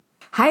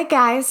Hi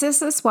guys,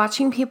 this is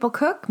Watching People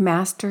Cook,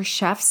 Master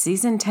Chef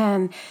Season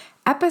 10,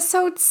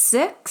 Episode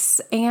 6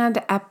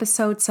 and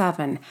Episode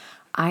 7.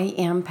 I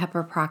am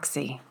Pepper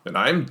Proxy. And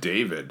I'm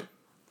David,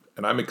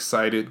 and I'm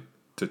excited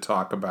to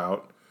talk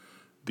about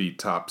the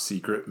top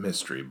secret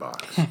mystery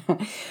box.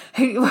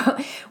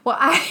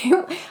 I'm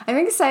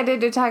excited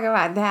to talk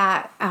about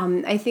that.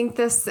 I think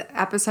this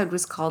episode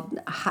was called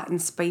Hot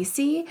and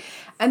Spicy.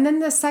 And then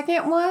the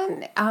second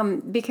one,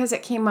 because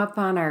it came up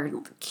on our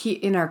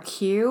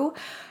queue,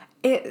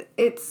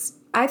 it's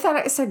I thought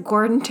it said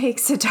Gordon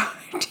takes a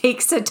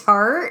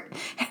tart,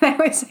 and I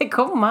was like,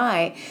 oh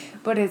my,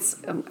 but it's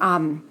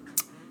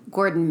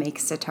Gordon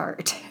makes a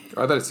tart.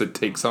 I thought it said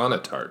takes on a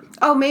tart.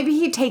 Oh, maybe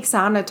he takes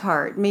on a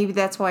tart. Maybe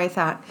that's why I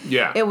thought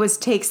it was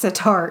takes a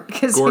tart.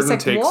 Gordon like,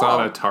 takes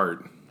on a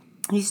tart.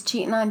 He's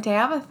cheating on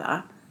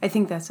Tabitha. I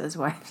think that's his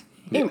wife.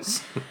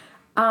 Yes.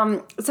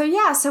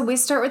 So we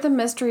start with the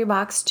mystery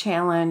box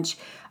challenge.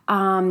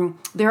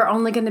 There are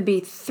only going to be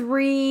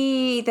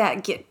 3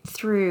 that get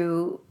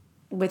through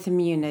with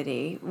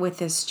immunity with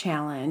this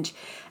challenge.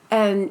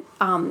 And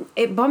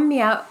it bummed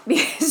me out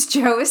because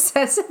Joe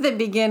says at the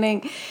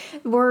beginning,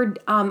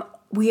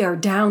 we are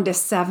down to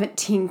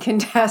 17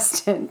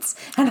 contestants.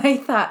 And I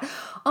thought,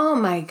 oh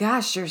my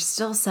gosh, there's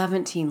still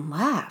 17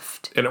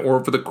 left. And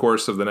over the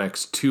course of the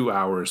next 2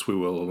 hours, we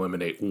will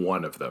eliminate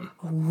one of them.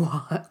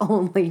 What?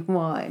 Only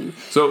one.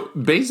 So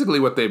basically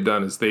what they've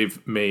done is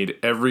they've made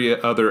every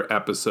other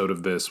episode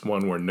of this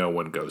one where no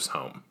one goes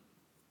home.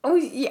 Oh,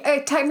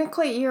 yeah,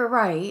 technically you're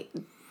right.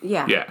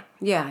 Yeah.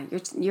 Yeah,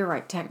 you're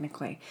right,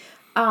 technically.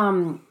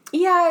 I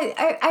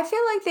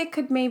feel like they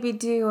could maybe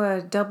do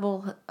a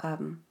double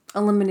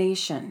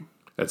elimination.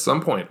 At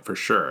some point, for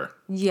sure.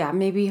 Yeah,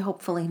 maybe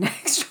hopefully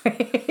next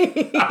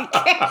week.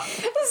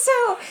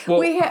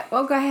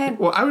 Go ahead.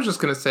 Well, I was just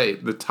going to say,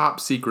 the top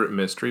secret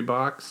mystery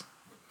box.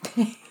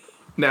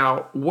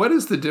 Now, what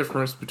is the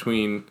difference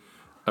between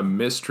a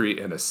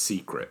mystery and a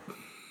secret?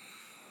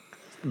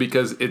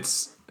 Because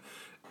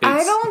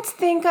I don't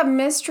think a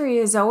mystery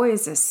is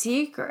always a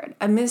secret.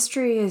 A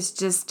mystery is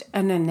just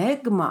an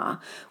enigma,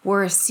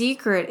 where a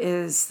secret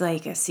is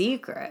like a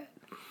secret.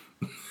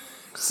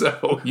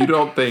 So you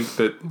don't think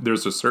that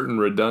there's a certain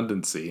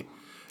redundancy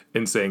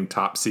in saying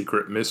top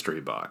secret mystery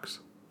box?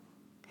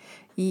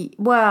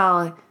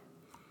 Well,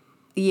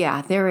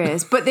 yeah, there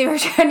is. But they were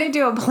trying to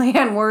do a play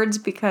on words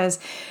because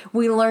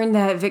we learned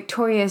that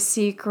Victoria's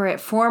Secret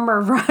former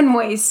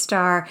runway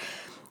star,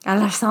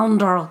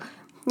 Alessandra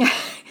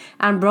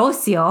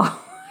Ambrosio,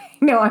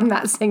 no, I'm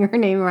not saying her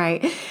name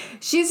right.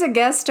 She's a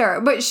guest star,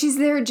 but she's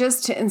there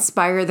just to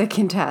inspire the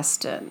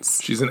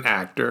contestants. She's an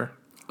actor,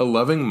 a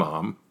loving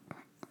mom,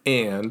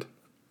 and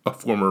a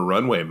former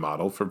runway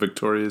model for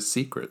Victoria's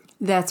Secret.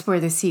 That's where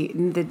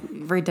the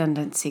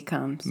redundancy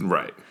comes.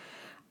 Right.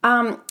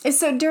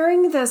 So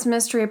during this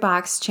mystery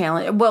box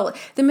challenge,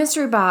 the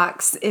mystery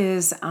box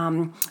is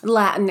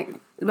Latin,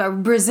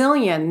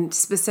 Brazilian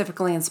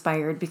specifically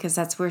inspired because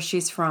that's where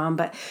she's from.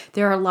 But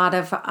there are a lot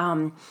of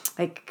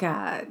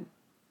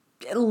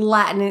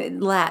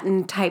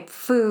Latin type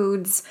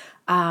foods.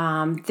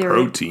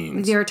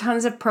 Proteins. There are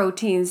tons of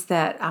proteins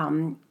that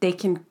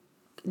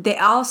They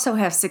also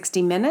have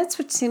 60 minutes,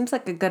 which seems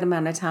like a good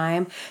amount of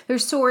time.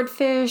 There's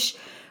swordfish.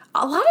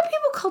 A lot of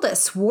people called it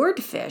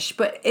swordfish,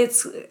 but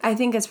I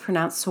think it's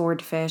pronounced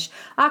swordfish.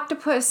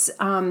 Octopus,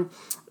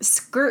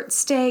 skirt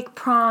steak,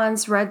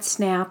 prawns, red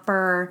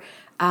snapper.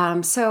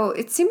 So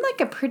it seemed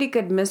like a pretty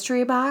good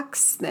mystery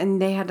box,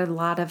 and they had a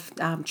lot of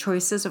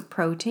choices of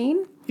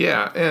protein.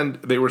 Yeah, and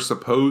they were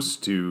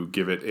supposed to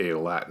give it a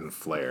Latin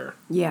flair.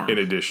 Yeah. In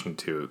addition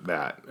to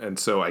that. And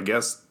so I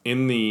guess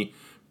in the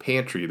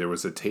pantry there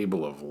was a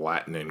table of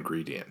Latin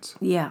ingredients.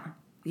 Yeah.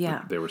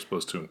 They were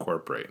supposed to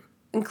incorporate.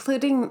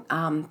 Including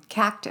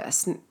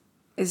cactus.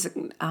 Is it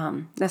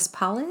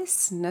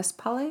Nespales?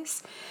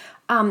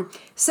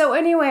 So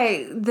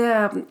anyway,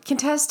 the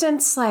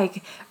contestants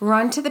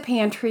run to the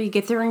pantry,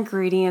 get their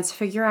ingredients,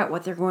 figure out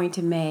what they're going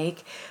to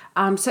make.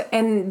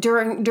 And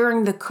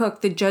during the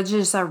cook, the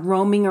judges are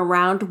roaming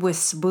around with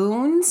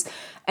spoons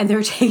and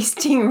they're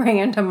tasting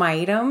random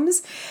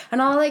items.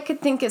 And all I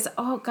could think is,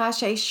 oh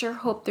gosh, I sure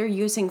hope they're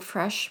using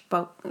fresh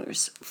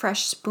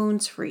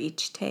spoons for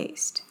each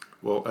taste.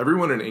 Well,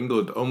 everyone in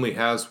England only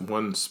has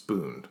one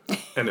spoon.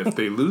 And if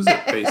they lose it,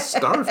 they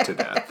starve to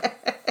death.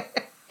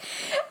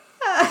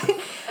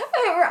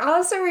 It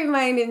also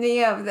reminded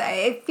me of that.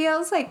 It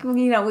feels like,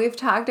 we've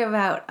talked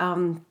about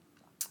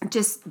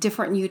just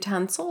different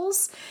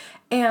utensils.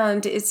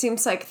 And it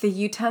seems like the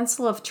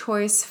utensil of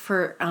choice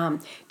for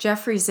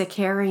Geoffrey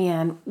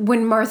Zakarian,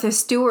 when Martha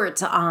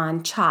Stewart's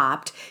on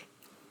Chopped,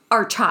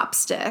 are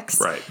chopsticks.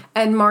 Right.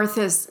 And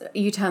Martha's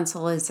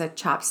utensil is a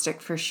chopstick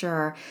for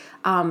sure.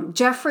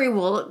 Geoffrey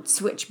will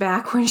switch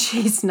back when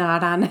she's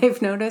not on,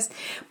 I've noticed.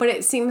 But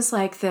it seems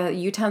like the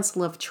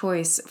utensil of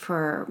choice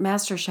for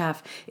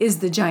MasterChef is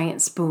the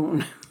giant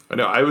spoon. I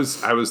know. I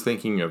was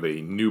thinking of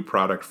a new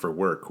product for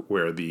work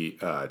where the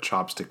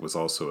chopstick was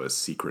also a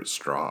secret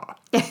straw.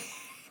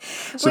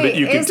 so Wait, that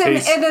you could is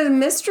taste. it a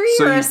mystery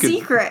so or you a could-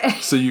 secret?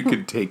 So you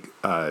could take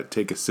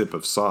a sip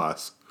of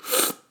sauce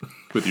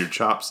with your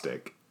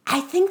chopstick. I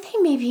think they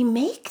maybe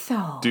make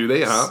those. Do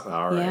they? Huh?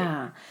 All right.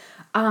 Yeah.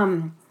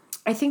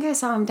 I think I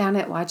saw him down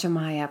at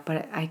Wajimaya,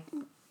 but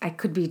I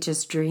could be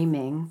just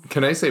dreaming.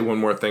 Can I say one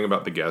more thing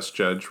about the guest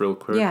judge, real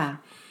quick? Yeah.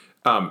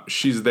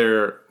 She's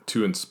there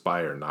to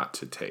inspire, not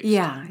to taste.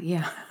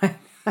 Yeah.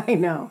 I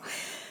know.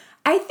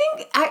 I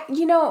think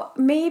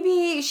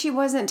maybe she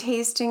wasn't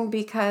tasting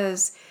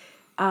because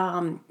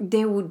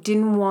they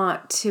didn't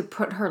want to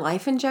put her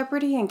life in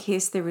jeopardy in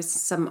case there was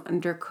some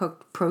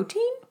undercooked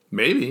protein.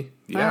 Maybe.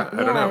 Yeah, I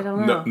don't know. I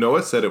don't know.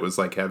 Noah said it was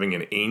like having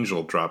an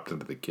angel dropped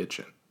into the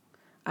kitchen.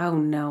 Oh,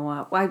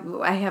 Noah.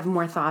 I have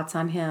more thoughts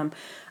on him.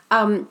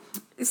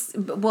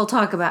 We'll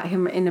talk about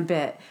him in a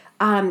bit.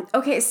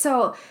 Okay,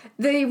 so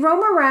they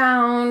roam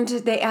around,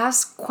 they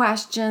ask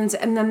questions,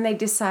 and then they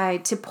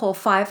decide to pull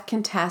 5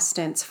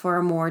 contestants for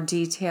a more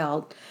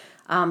detailed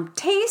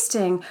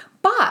tasting.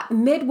 But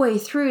midway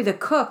through the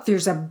cook,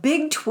 there's a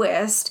big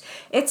twist.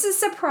 It's a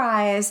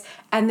surprise,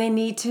 and they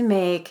need to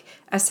make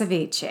a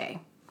ceviche.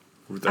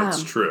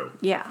 That's true.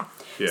 Yeah.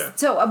 Yeah.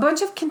 So a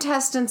bunch of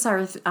contestants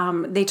are,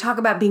 they talk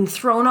about being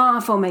thrown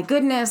off. Oh my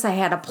goodness, I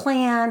had a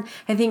plan.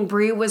 I think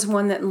Brie was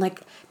one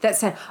that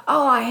said,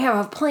 oh, I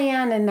have a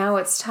plan and now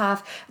it's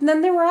tough. And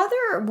then there were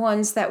other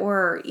ones that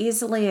were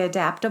easily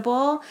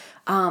adaptable,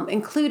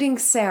 including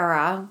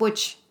Sarah,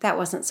 which that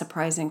wasn't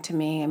surprising to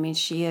me. I mean,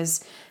 she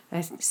is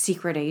a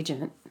secret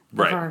agent of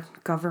our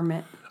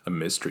government. A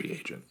mystery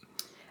agent.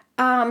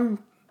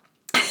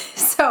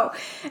 So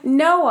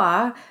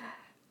Noah,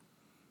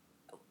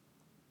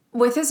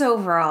 with his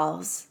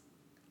overalls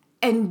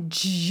and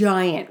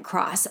giant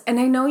cross. And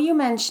I know you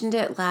mentioned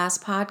it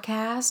last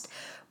podcast,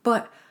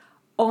 but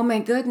oh my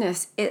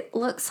goodness, it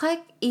looks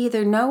like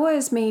either Noah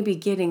is maybe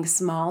getting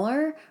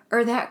smaller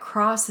or that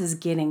cross is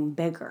getting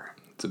bigger.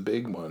 It's a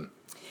big one.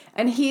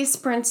 And he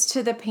sprints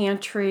to the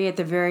pantry at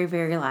the very,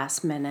 very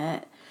last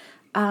minute.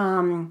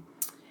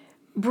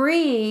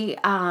 Brie,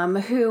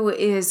 who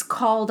is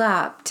called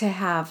up to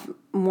have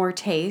more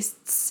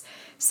tastes,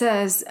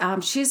 says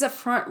she's a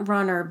front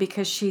runner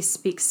because she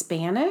speaks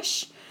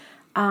Spanish.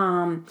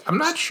 I'm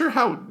not sure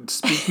how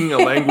speaking a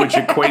language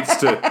equates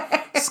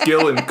to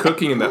skill in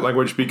cooking in that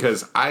language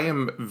because I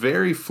am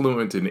very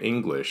fluent in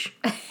English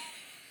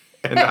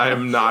and I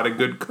am not a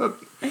good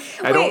cook.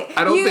 I don't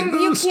think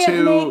those you can't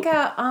two. make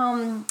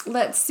a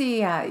let's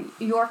see,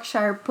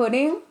 Yorkshire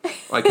pudding.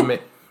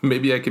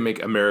 Maybe I can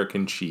make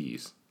American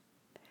cheese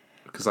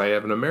because I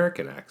have an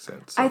American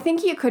accent. So. I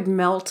think you could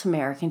melt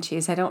American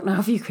cheese. I don't know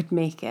if you could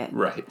make it.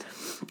 Right.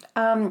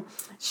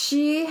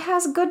 She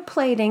has good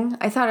plating.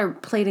 I thought her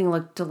plating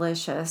looked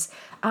delicious.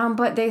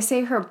 But they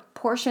say her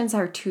portions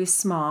are too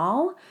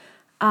small.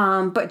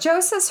 But Joe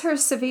says her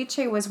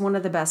ceviche was one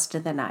of the best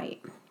of the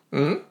night.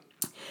 Mm-hmm.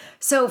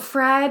 So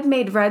Fred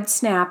made red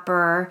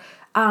snapper.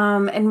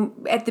 And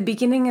at the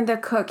beginning of the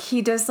cook,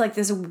 he does like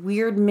this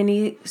weird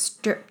mini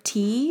strip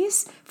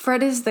tease.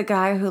 Fred is the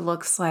guy who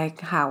looks like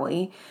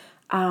Howie.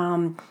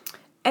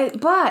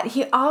 But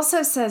he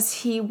also says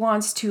he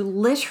wants to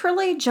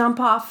literally jump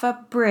off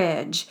a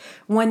bridge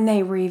when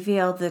they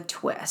reveal the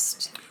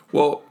twist.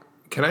 Well,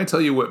 can I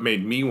tell you what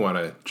made me want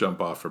to jump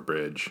off a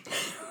bridge?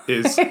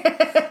 Is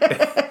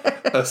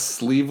a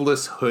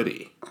sleeveless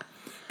hoodie.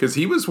 Because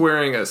he was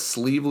wearing a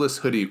sleeveless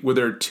hoodie. Well,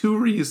 there are 2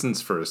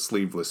 reasons for a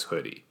sleeveless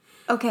hoodie.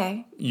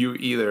 Okay. You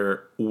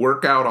either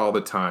work out all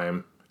the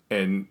time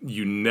and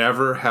you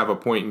never have a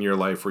point in your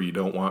life where you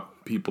don't want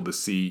people to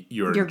see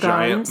your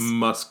giant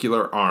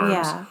muscular arms.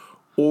 Yeah.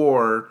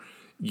 Or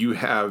you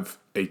have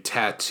a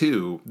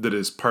tattoo that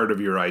is part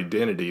of your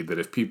identity that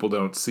if people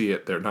don't see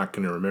it, they're not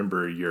going to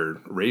remember you're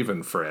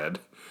Raven Fred.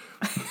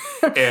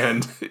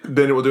 And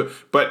then it will do it.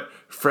 But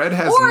Fred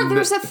has... Or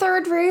there's a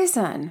third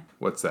reason.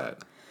 What's that?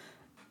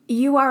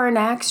 You are an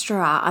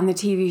extra on the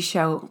TV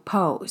show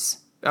Pose.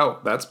 Oh,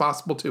 that's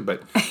possible too.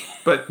 But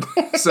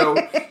so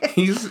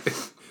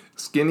he's...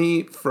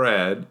 Skinny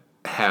Fred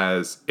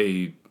has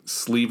a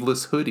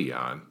sleeveless hoodie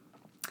on.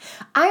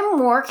 I'm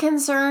more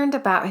concerned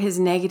about his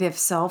negative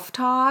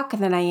self-talk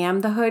than I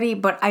am the hoodie,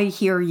 but I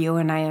hear you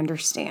and I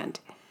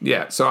understand.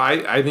 Yeah, so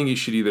I think he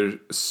should either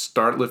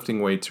start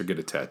lifting weights or get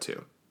a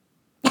tattoo.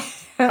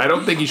 I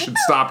don't think he should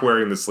stop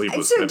wearing the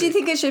sleeveless hoodie. So do you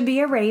think it should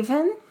be a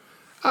raven?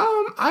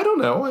 I don't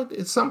know.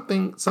 It's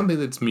something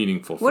that's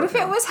meaningful for What if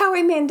him. it was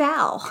Howie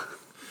Mandel?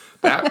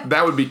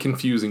 That would be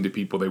confusing to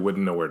people. They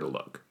wouldn't know where to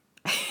look.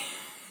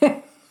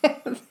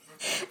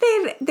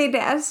 They'd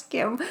ask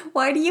him,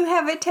 why do you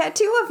have a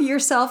tattoo of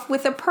yourself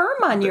with a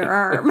perm on your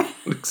arm?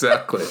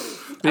 Exactly.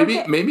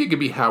 Maybe it could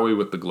be Howie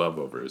with the glove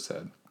over his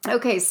head.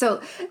 Okay,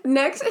 so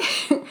next...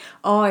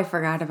 oh, I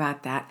forgot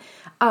about that.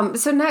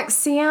 So next,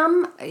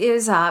 Sam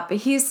is up.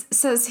 He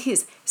says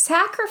he's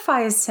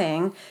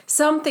sacrificing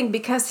something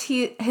because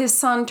his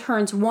son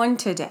turns 1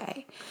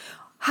 today.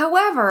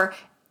 However,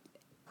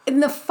 in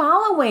the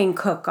following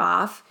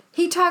cook-off,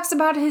 he talks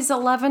about his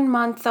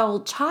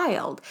 11-month-old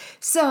child.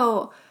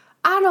 So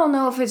I don't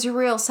know if it's a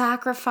real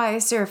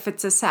sacrifice or if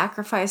it's a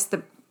sacrifice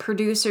the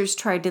producers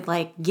tried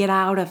to get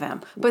out of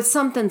him, but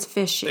something's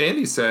fishy.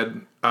 Andy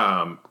said,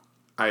 I'm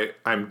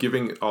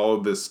giving all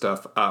of this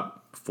stuff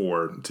up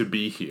to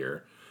be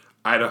here.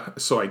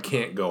 So I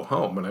can't go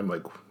home. And I'm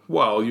like,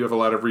 well, you have a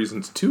lot of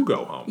reasons to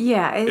go home.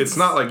 Yeah. It's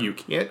not like you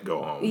can't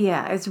go home.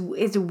 Yeah, it's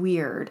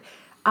weird.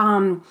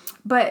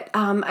 But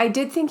I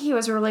did think he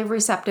was really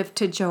receptive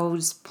to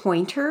Joe's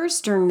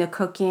pointers during the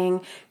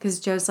cooking, because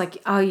Joe's like,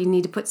 oh, you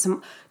need to put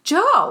some...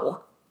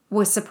 Joe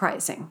was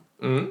surprising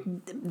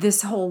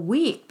this whole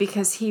week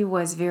because he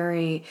was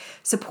very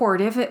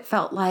supportive, it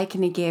felt like,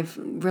 and he gave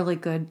really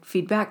good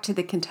feedback to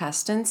the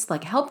contestants,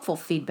 helpful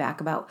feedback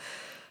about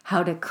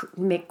how to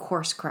make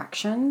course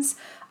corrections.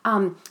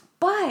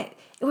 But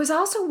it was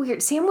also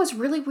weird. Sam was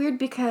really weird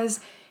because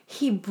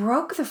he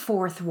broke the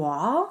fourth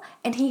wall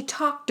and he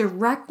talked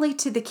directly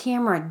to the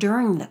camera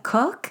during the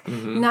cook,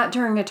 not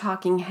during a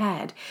talking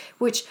head,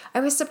 which I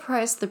was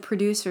surprised the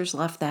producers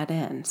left that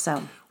in.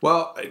 So,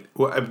 well,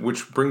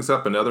 which brings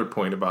up another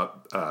point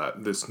about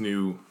this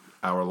new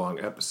hour-long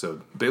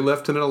episode. They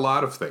left in a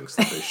lot of things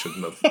that they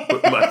shouldn't have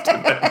left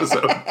in the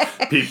episode.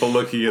 People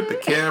looking at the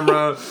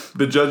camera,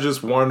 the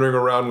judges wandering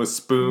around with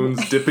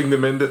spoons, dipping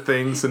them into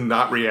things and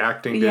not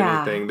reacting to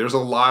anything. There's a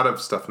lot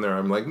of stuff in there.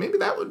 I'm like, maybe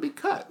that would be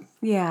cut.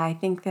 Yeah, I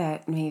think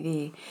that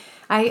maybe.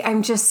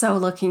 I'm just so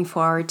looking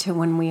forward to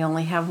when we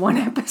only have one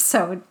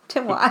episode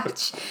to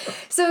watch.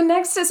 So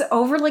next is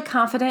Overly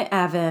Confident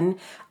Evan.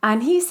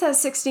 And he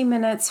says 60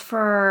 minutes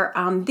for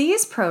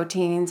these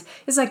proteins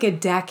is like a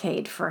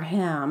decade for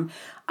him.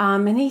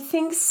 And he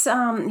thinks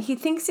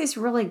he's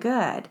really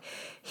good.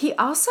 He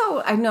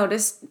also, I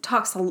noticed,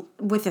 talks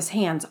with his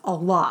hands a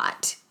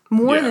lot.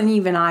 More than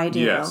even I do.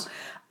 Yes.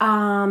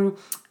 And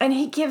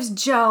he gives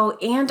Joe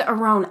and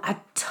Aaron a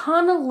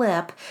ton of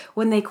lip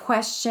when they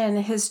question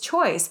his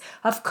choice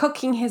of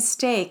cooking his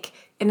steak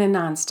in a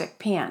nonstick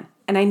pan.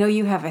 And I know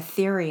you have a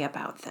theory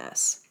about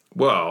this.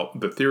 Well,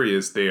 the theory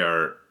is they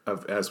are,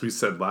 as we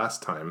said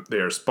last time, they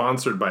are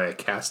sponsored by a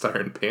cast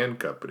iron pan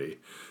company.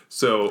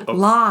 So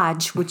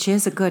Lodge, which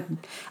is a good,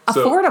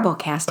 affordable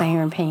cast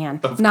iron pan,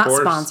 not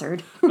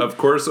sponsored. Of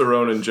course,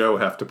 Aaron and Joe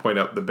have to point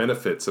out the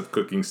benefits of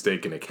cooking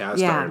steak in a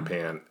cast iron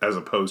pan as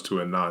opposed to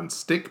a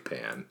non-stick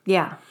pan.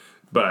 Yeah.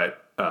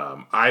 But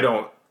that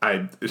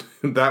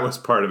was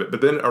part of it. But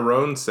then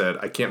Aaron said,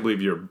 I can't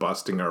believe you're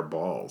busting our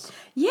balls.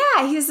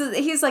 Yeah,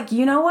 he's like,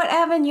 you know what,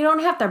 Evan? You don't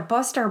have to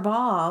bust our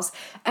balls.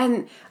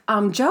 And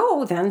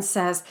Joe then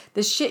says,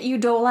 the shit you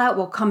dole out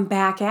will come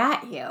back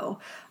at you.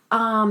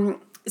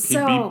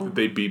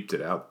 They beeped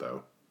it out,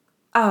 though.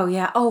 Oh,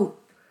 yeah. Oh,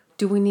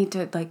 do we need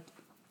to,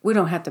 we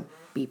don't have to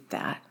beep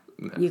that.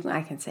 No.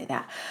 I can say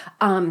that.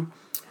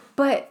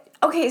 But,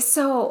 okay,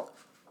 so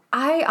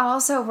I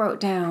also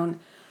wrote down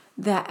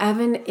that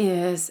Evan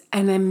is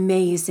an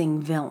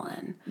amazing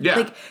villain.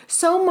 Yeah.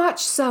 So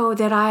much so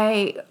that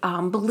I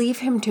believe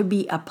him to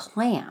be a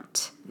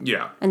plant.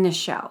 Yeah. In the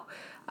show.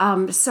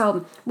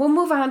 So we'll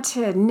move on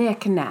to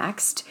Nick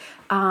next.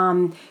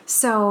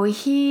 So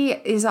he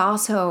is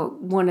also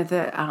one of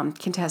the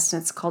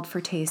contestants called for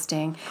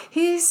tasting.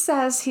 He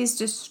says he's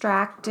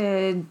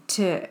distracted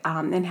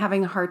and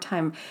having a hard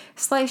time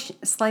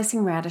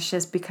slicing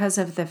radishes because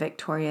of the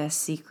Victoria's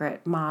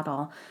Secret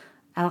model,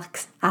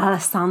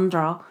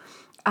 Alessandro.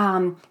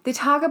 They're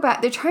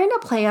trying to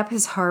play up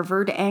his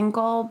Harvard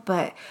angle,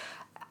 but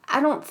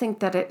I don't think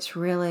that it's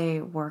really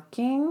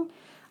working.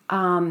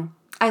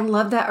 I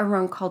love that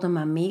Aaron called him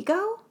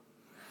amigo.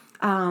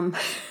 I'm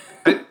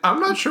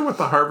not sure what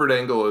the Harvard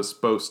angle is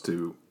supposed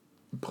to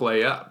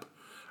play up.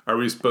 Are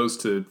we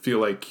supposed to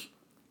feel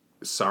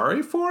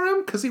sorry for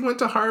him because he went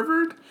to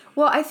Harvard?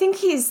 Well, I think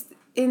he's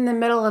in the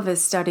middle of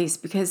his studies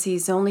because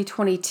he's only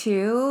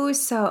 22.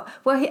 So,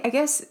 I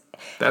guess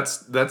that's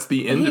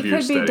the end of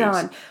your studies. He could be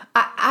done.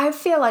 I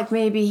feel like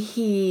maybe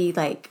he's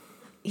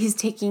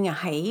taking a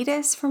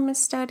hiatus from his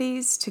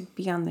studies to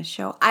be on the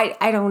show.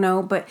 I don't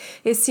know, but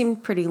it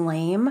seemed pretty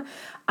lame.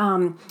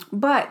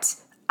 But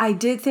I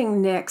did think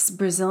Nick's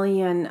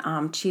Brazilian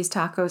cheese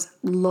tacos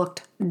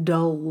looked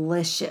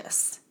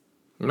delicious.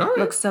 All right.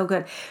 Looks so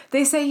good.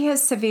 They say his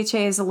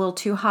ceviche is a little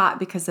too hot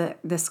because of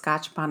the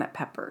Scotch bonnet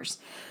peppers.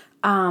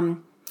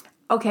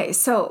 Okay,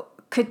 so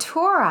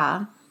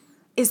Katurah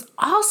is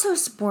also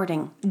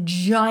sporting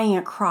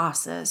giant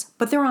crosses,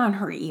 but they're on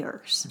her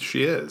ears.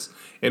 She is.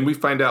 And we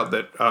find out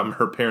that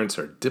her parents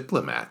are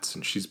diplomats,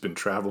 and she's been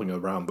traveling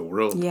around the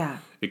world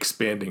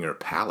expanding her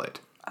palate.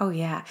 Oh,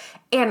 yeah.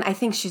 And I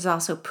think she's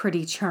also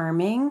pretty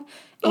charming.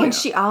 And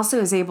she also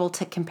is able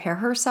to compare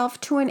herself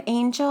to an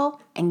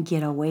angel and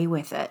get away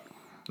with it.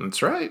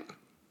 That's right.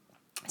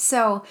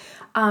 So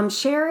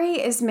Sherry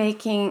is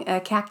making a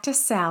cactus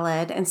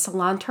salad and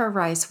cilantro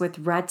rice with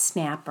red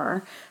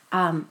snapper,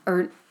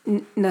 or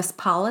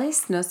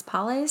nopales,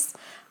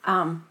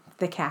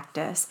 the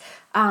cactus.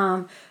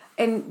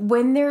 And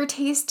when they're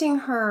tasting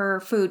her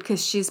food,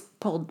 because she's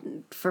pulled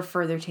for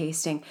further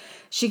tasting,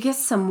 she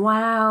gets some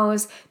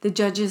wows. The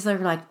judges are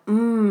like,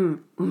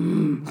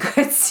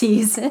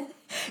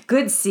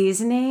 good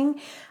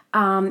seasoning.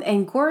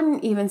 And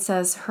Gordon even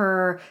says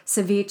her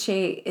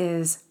ceviche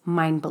is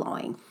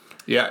mind-blowing.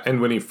 Yeah,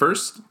 and when he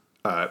first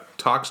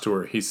talks to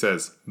her, he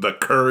says, "The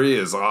curry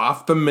is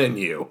off the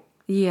menu."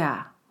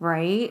 Yeah,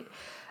 right?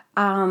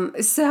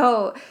 Next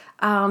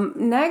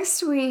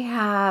we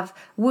have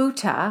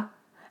Wuta,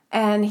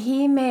 and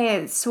he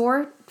made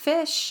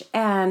swordfish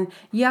and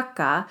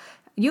yucca.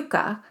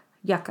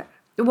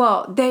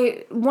 Well,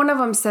 one of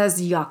them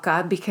says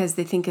yucca because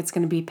they think it's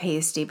going to be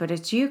pasty, but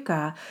it's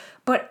yucca.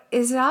 But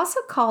is it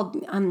also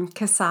called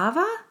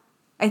cassava?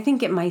 I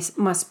think it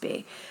must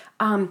be.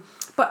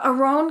 But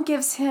Aaron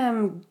gives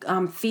him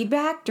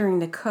feedback during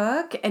the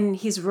cook, and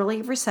he's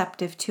really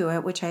receptive to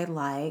it, which I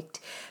liked.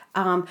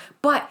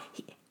 But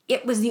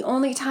it was the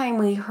only time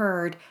we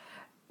heard,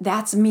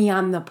 "That's me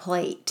on the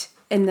plate"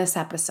 in this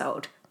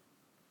episode.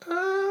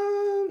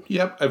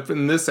 Yep,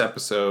 in this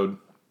episode,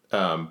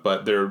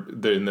 but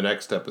they're in the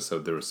next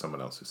episode, there was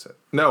someone else who said.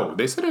 No,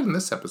 they said it in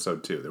this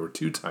episode, too. There were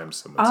 2 times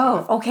someone said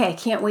it. Oh, okay.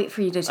 Can't wait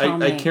for you to tell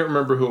me. I can't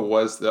remember who it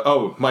was.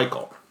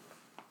 Michael.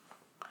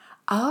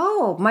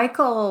 Oh,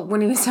 Michael,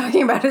 when he was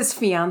talking about his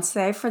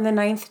fiance for the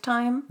 9th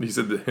time? He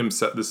said that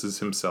this is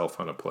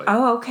himself on a plate.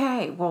 Oh,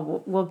 okay.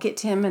 Well, we'll get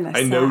to him in a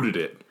sec. I noted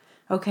it.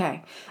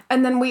 Okay.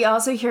 And then we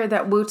also hear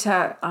that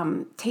Wuta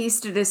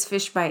tasted his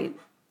fish by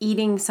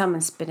eating some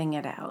and spitting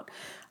it out.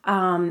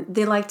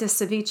 They liked the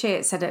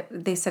ceviche.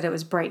 They said it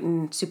was bright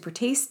and super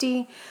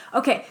tasty.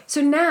 Okay,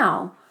 so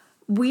now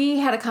we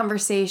had a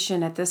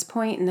conversation at this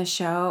point in the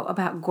show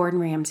about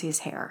Gordon Ramsay's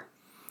hair.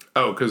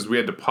 Oh, because we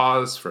had to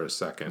pause for a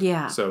second.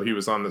 Yeah. So he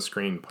was on the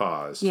screen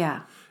paused.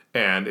 Yeah.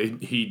 And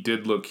he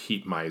did look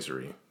heat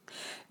misery.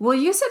 Well,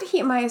 you said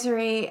heat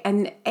misery,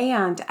 and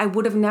I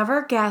would have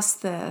never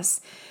guessed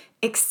this,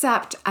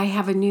 except I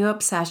have a new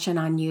obsession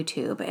on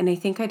YouTube, and I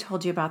think I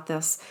told you about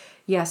this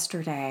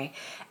yesterday.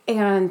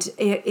 And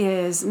it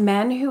is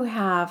men who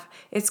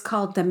it's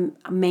called the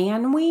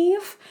man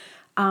weave.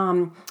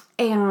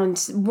 And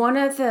one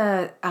of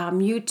the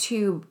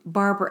YouTube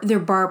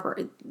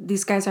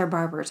these guys are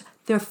barbers.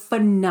 They're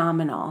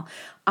phenomenal.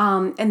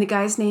 And the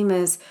guy's name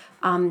is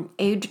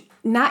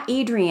not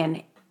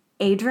Adrian,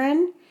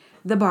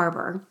 the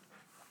barber.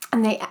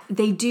 And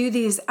they do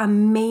these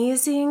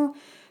amazing,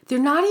 they're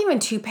not even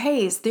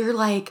toupees. They're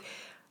like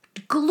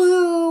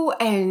glue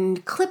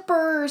and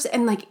clippers,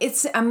 and like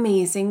it's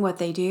amazing what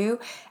they do.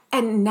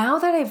 And now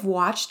that I've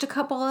watched a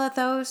couple of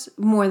those,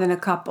 more than a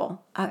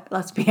couple,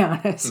 let's be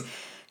honest,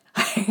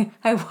 I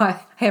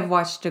have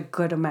watched a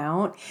good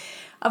amount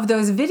of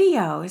those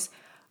videos.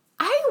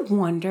 I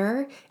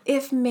wonder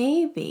if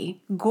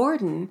maybe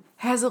Gordon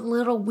has a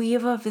little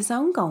weave of his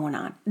own going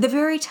on. The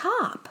very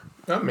top.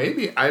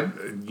 Maybe. I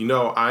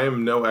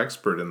am no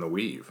expert in the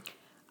weave.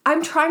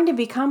 I'm trying to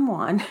become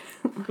one.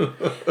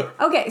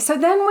 Okay, so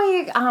then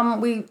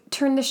we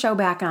turn the show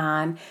back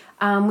on.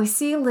 We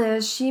see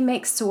Liz. She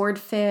makes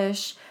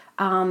swordfish.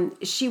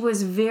 She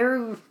was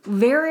very,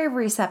 very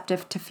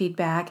receptive to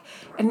feedback,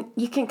 and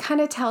you can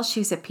kind of tell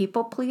she's a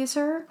people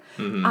pleaser.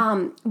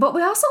 Mm-hmm. But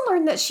we also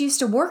learned that she used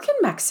to work in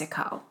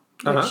Mexico,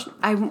 which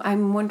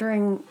I'm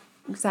wondering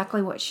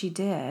exactly what she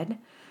did.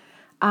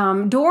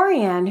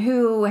 Dorian,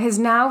 who has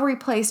now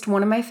replaced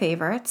one of my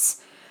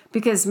favorites,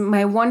 because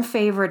my one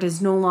favorite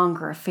is no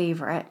longer a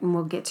favorite, and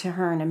we'll get to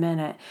her in a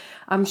minute.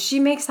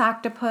 She makes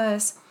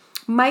octopus.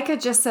 Micah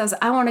just says,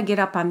 "I want to get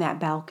up on that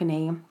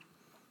balcony."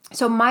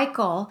 So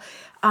Michael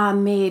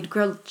made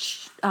grilled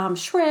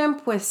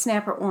shrimp with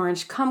snapper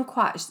orange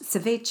kumquat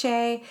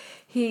ceviche.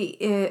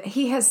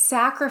 He has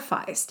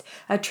sacrificed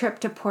a trip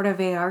to Puerto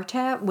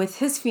Vallarta with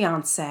his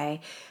fiance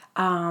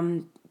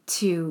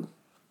to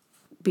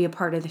be a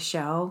part of the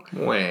show.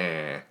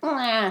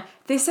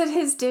 They said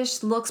his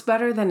dish looks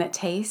better than it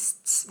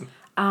tastes,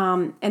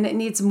 and it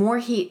needs more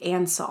heat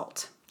and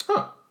salt.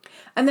 Huh.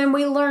 And then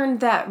we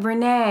learned that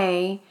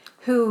Renee,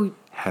 who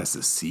has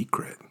a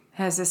secret.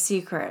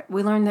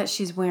 We learned that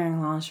she's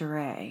wearing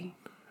lingerie.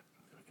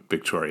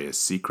 Victoria's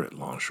Secret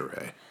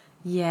lingerie.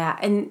 Yeah,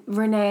 and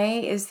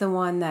Renee is the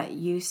one that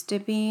used to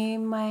be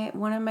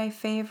one of my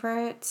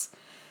favorites.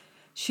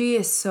 She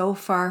is so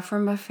far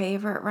from a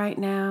favorite right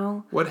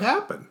now. What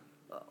happened?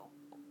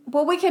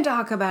 Well, we can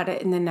talk about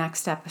it in the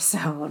next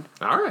episode.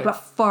 All right. But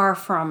far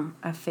from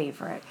a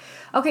favorite.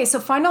 Okay, so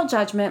final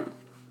judgment.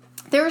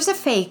 There's a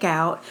fake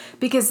out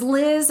because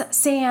Liz,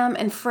 Sam,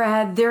 and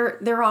Fred,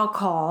 they're all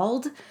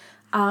called.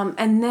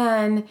 And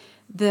then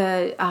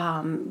the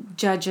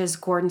judges,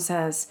 Gordon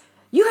says,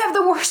 "You have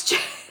the worst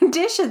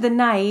dish of the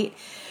night.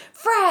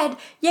 Fred,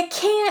 you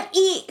can't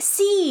eat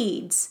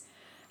seeds."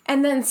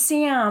 And then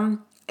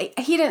Sam,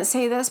 he didn't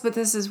say this, but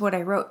this is what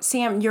I wrote.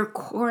 "Sam, your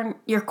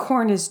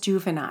corn is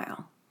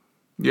juvenile."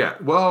 Yeah,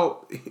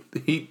 well,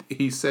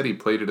 he said he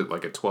plated it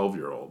like a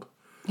 12-year-old.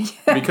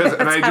 Because,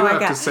 and I do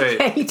have to say,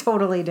 yeah, he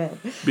totally did.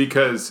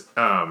 Because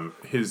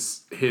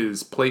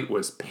his plate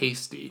was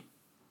pasty,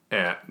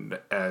 and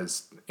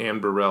as Anne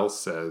Burrell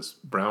says,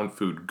 brown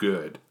food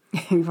good.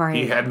 Right.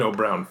 He had no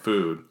brown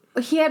food.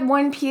 He had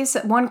one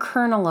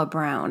kernel of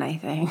brown, I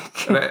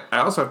think. And I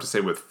also have to say,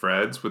 with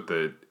Fred's, with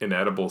the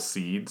inedible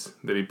seeds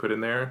that he put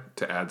in there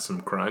to add some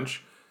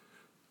crunch,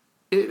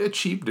 it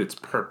achieved its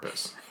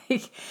purpose.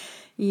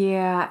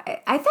 Yeah,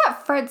 I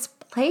thought Fred's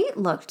plate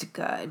looked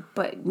good,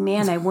 but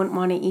man, I wouldn't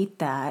want to eat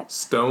that.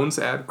 Stones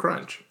add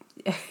crunch.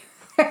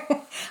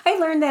 I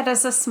learned that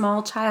as a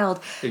small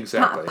child.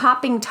 Exactly.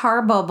 Popping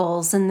tar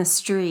bubbles in the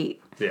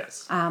street.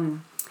 Yes.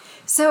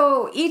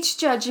 So each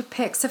judge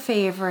picks a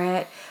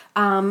favorite.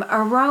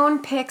 Aaron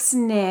picks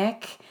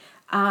Nick.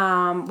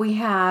 We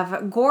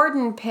have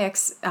Gordon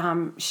picks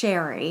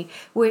Sherry,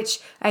 which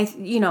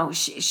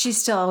she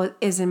still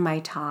is in my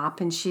top,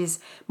 and she's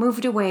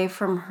moved away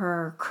from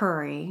her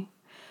curry.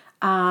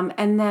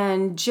 And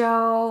then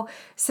Joe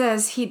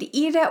says he'd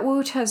eat at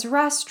Wuta's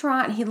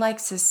restaurant. He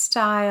likes his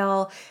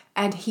style,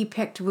 and he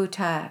picked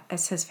Wuta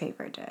as his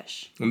favorite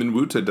dish. And then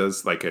Wuta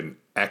does like an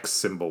X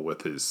symbol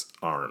with his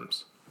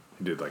arms.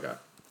 He did like a...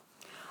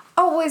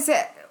 Oh,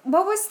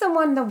 what was the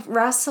one, the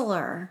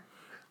wrestler?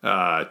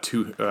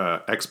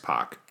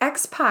 X-Pac.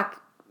 X-Pac.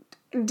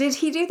 Did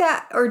he do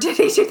that, or did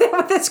he do that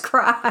with his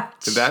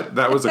crotch?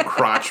 That was a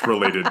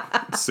crotch-related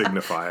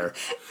signifier.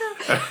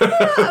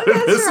 Oh,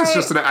 This right. is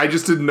just I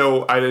just didn't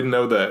know. I didn't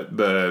know that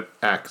the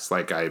X,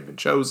 like I had been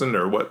chosen,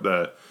 or what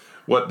the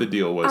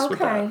deal was with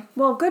that. Okay.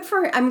 Well, good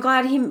for him. I'm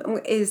glad he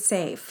is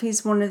safe.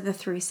 He's one of the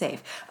 3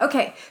 safe.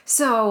 Okay.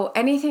 So,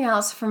 anything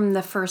else from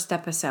the first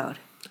episode?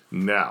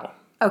 No.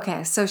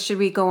 Okay. So, should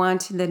we go on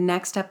to the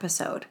next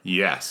episode?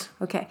 Yes.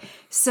 Okay.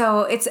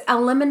 So, it's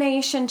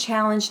Elimination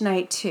Challenge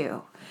Night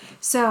 2.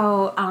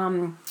 So,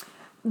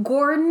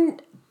 Gordon,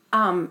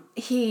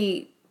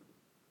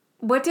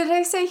 what did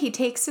I say? He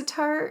takes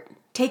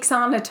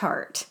on a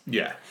tart.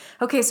 Yeah.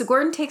 Okay, so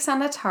Gordon takes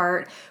on a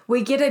tart.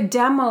 We get a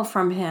demo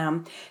from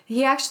him.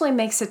 He actually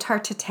makes a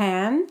tarte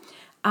tatin,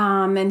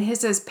 and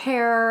his is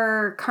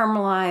pear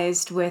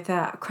caramelized with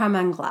creme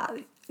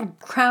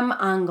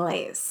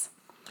anglaise.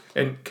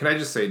 And can I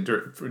just say,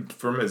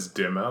 from his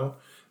demo,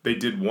 they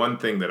did one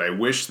thing that I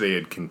wish they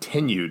had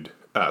continued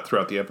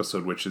throughout the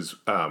episode, which is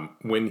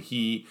when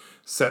he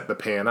set the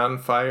pan on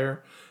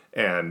fire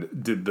and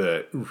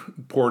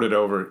poured it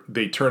over,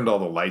 they turned all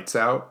the lights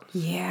out.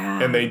 Yeah.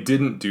 And they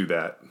didn't do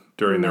that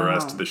during the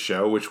rest of the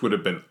show, which would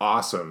have been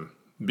awesome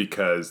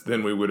because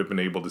then we would have been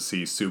able to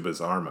see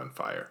Suba's arm on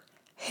fire.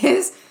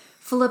 His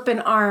flippin'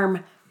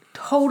 arm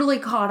totally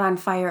caught on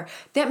fire.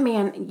 That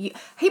man, he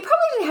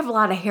probably didn't have a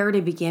lot of hair to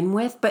begin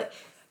with, but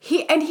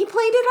he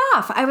played it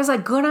off. I was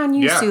like, good on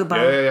you, Suba.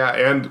 Yeah.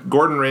 And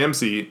Gordon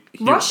Ramsay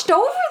rushed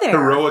over there.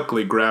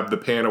 Heroically grabbed the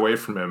pan away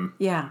from him.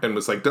 Yeah. And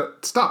was like,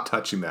 stop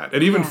touching that.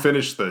 And even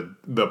finished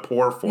the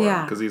pour for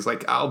him because he's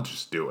like, I'll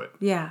just do it.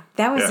 Yeah.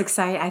 That was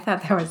exciting. I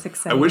thought that was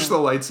exciting. I wish the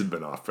lights had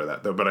been off for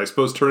that, though. But I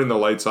suppose turning the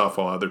lights off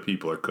while other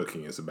people are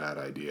cooking is a bad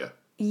idea.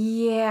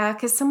 Yeah,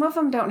 because some of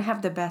them don't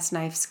have the best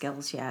knife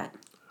skills yet.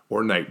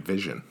 Or night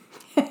vision.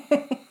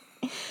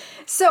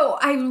 So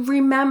I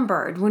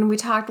remembered when we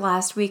talked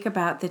last week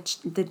about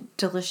the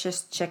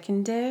delicious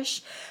chicken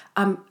dish.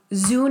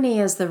 Zuni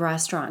is the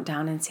restaurant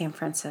down in San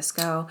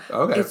Francisco.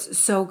 Okay. It's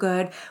so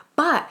good.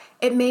 But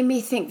it made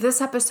me think,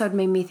 this episode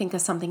made me think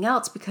of something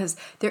else because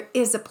there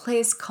is a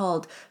place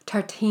called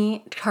Tartine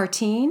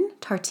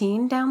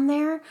down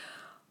there.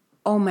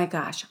 Oh my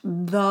gosh,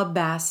 the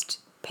best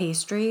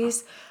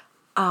pastries.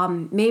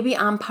 Maybe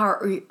on par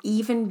or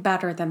even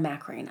better than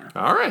Macarena.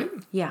 All right.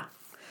 Yeah.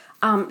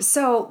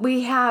 So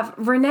we have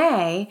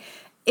Renee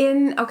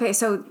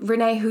so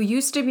Renee, who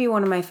used to be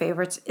one of my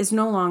favorites, is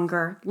no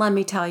longer. Let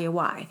me tell you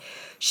why.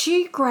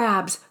 She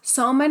grabs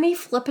so many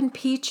flippin'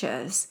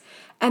 peaches,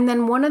 and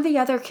then one of the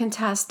other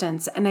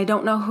contestants, and I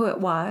don't know who it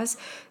was,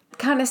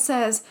 kind of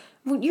says,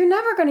 well, you're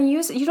never going to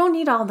use it. You don't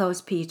need all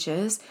those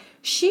peaches.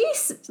 She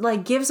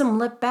like gives them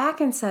lip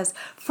back and says,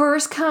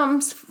 first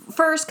come,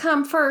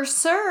 first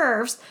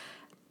serves.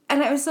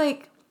 And I was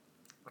like,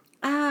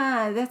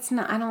 I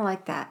don't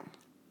like that.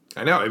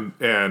 I know,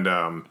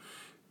 and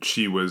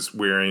she was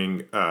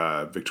wearing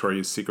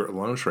Victoria's Secret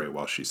lingerie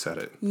while she said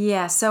it.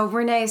 Yeah, so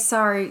Renee,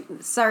 sorry,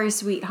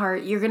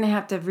 sweetheart, you're going to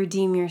have to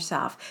redeem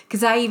yourself.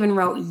 Because I even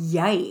wrote,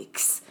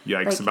 yikes.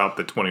 Yikes about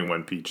the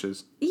 21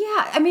 peaches.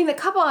 Yeah, I mean, a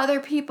couple other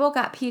people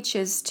got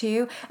peaches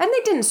too. And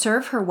they didn't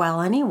serve her well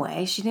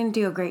anyway. She didn't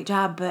do a great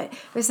job. But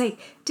it was like,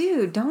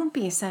 dude, don't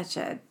be such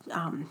a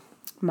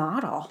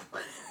model.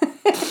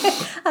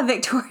 A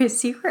Victoria's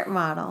Secret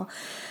model.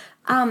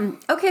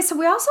 Okay, so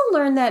we also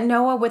learned that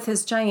Noah with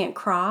his giant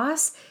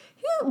cross,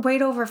 he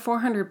weighed over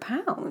 400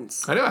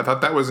 pounds. I know, I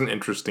thought that was an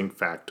interesting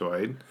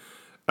factoid.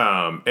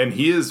 And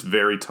he is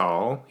very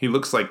tall. He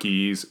looks like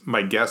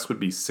my guess would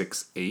be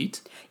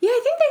 6'8". Yeah,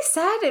 I think they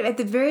said it at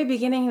the very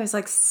beginning he was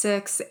like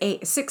 6'7"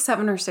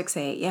 or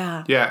 6'8",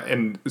 yeah. Yeah,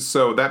 and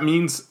so that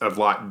means a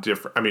lot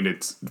different. I mean,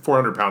 it's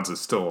 400 pounds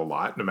is still a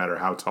lot, no matter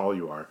how tall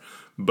you are.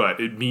 But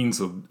it means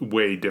a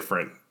way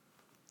different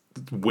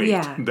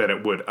weight than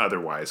it would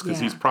otherwise, because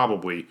he's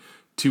probably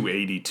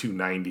 280,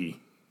 290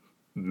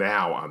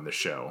 now on the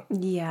show.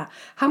 Yeah.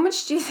 How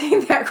much do you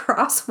think that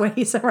cross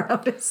weighs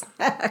around his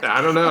neck? I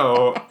don't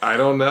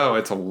know.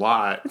 It's a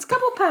lot. It's a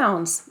couple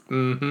pounds.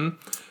 Mm-hmm.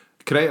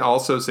 Can I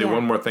also say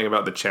one more thing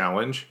about the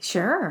challenge?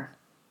 Sure.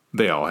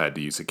 They all had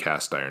to use a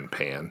cast iron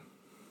pan.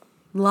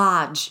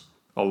 Lodge.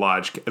 A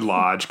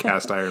Lodge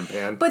cast iron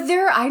pan. But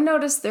I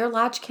noticed their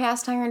Lodge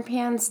cast iron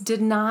pans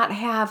did not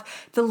have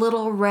the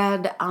little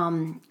red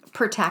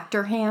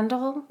protector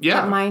handle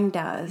that mine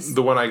does.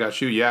 The one I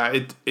got you,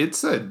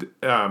 it's and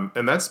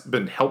that's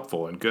been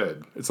helpful and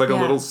good. It's like a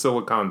little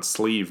silicone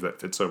sleeve that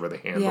fits over the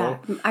handle.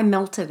 Yeah, I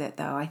melted it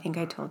though. I think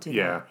I told you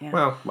that. Yeah,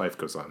 well, life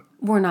goes on.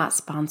 We're not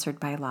sponsored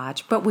by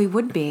Lodge, but we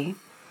would be.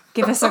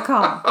 Give us a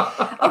call.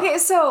 Okay,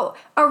 so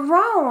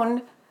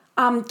Aarón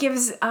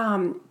gives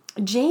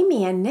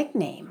Jamie a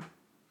nickname.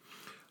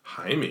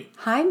 Jaime.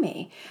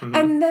 Mm-hmm.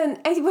 And then,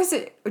 was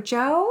it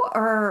Joe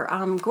or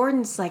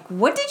Gordon's like,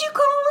 what did you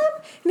call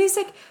him? And he's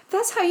like,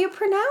 that's how you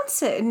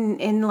pronounce it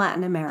in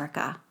Latin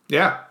America.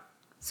 Yeah.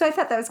 So I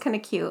thought that was kind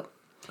of cute.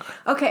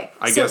 Okay.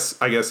 I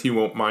guess he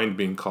won't mind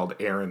being called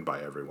Aaron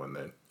by everyone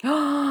then.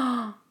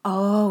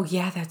 Oh,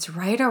 yeah, that's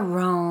right,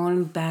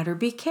 Aarón. Better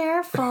be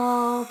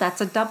careful. That's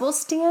a double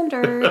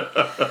standard.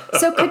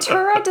 So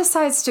Keturah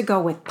decides to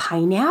go with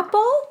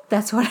pineapple.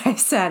 That's what I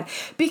said.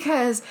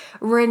 Because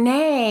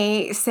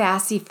Renee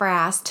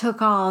Sassafras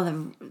took all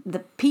the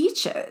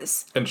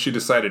peaches. And she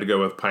decided to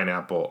go with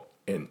pineapple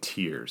and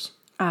tears.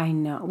 I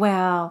know.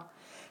 Well,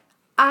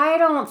 I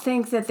don't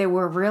think that they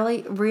were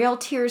really real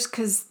tears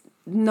because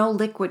no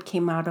liquid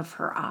came out of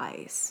her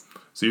eyes.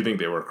 So you think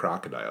they were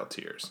crocodile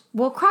tears?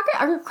 Well,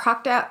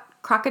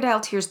 crocodile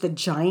tears the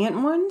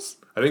giant ones?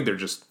 I think they're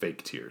just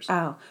fake tears.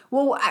 Oh.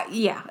 Well,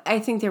 I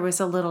think there was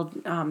a little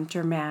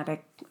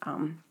dramatic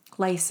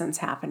license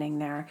happening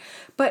there.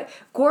 But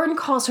Gordon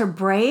calls her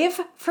brave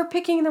for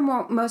picking the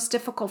most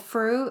difficult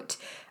fruit.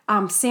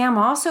 Sam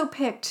also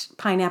picked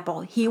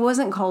pineapple. He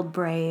wasn't called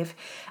brave.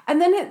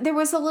 And then there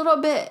was a little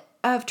bit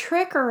of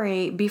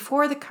trickery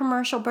before the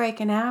commercial break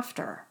and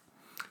after.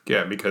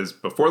 Yeah, because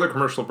before the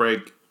commercial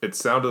break, it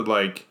sounded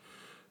like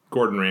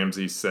Gordon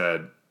Ramsay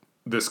said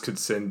this could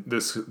send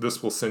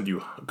you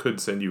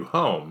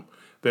home.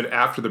 Then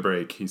after the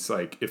break, he's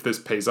like, if this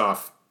pays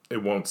off,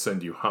 it won't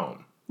send you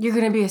home. You're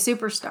going to be a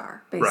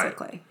superstar,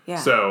 basically. Right. Yeah.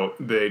 So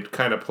they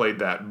kind of played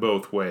that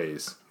both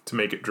ways to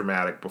make it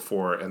dramatic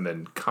before and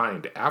then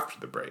kind after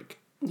the break.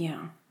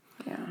 Yeah.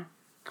 Yeah.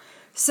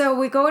 So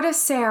we go to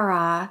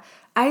Sarah.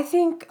 I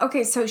think,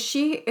 okay, so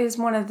she is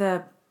one of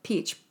the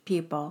peach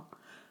people.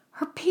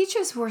 Her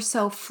peaches were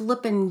so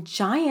flippin'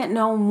 giant.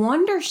 No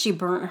wonder she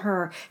burnt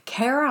her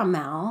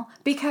caramel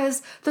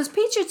because those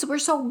peaches were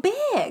so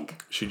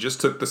big. She just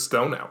took the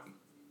stone out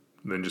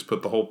and then just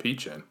put the whole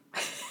peach in.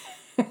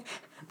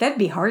 That'd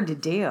be hard to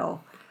do.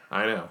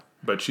 I know.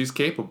 But she's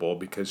capable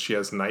because she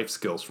has knife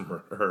skills from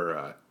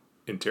her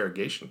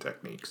interrogation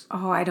techniques.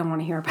 Oh, I don't want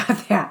to hear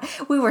about that.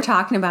 We were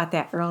talking about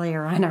that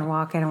earlier on our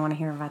walk. I don't want to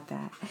hear about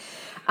that.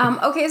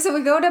 Okay, so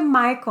we go to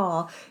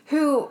Michael,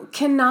 who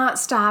cannot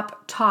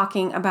stop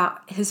talking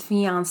about his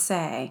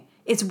fiancée.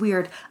 It's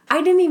weird.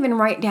 I didn't even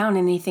write down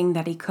anything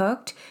that he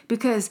cooked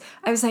because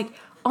I was like,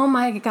 oh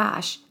my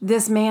gosh,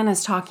 this man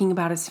is talking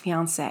about his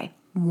fiancée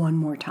one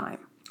more time.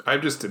 I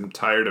just am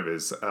tired of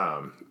his.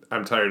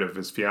 I'm tired of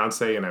his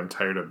fiancée, and I'm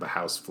tired of the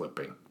house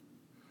flipping.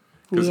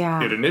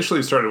 Yeah. It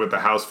initially started with the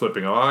house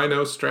flipping. Oh, I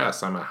know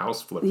stress. I'm a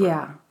house flipper.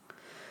 Yeah.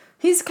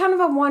 He's kind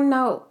of a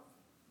one-note.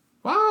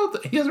 Well,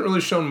 he hasn't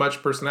really shown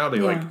much personality.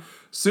 Yeah. Like,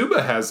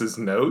 Suba has his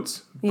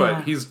notes,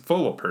 but he's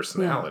full of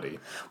personality. Yeah.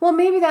 Well,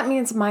 maybe that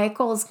means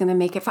Michael's going to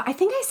make it far. I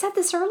think I said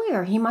this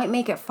earlier. He might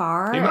make it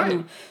far. He might.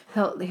 And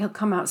he'll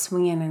come out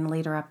swinging in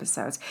later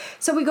episodes.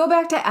 So we go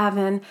back to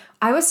Evan.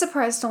 I was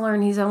surprised to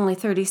learn he's only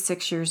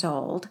 36 years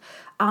old.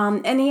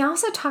 And he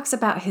also talks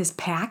about his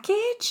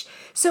package.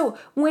 So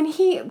when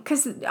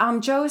because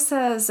Joe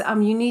says,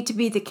 you need to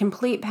be the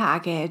complete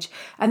package.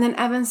 And then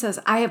Evan says,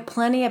 I have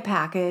plenty of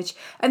package.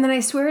 And then I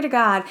swear to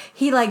God,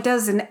 he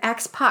does an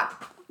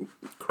X-Pac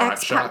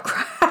crotch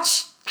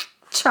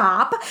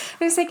chop.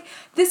 And it's like,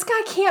 this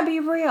guy can't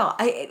be real.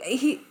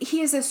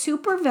 He is a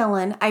super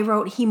villain. I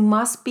wrote, he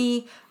must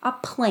be a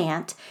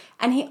plant.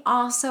 And he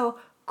also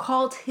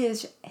called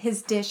his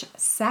dish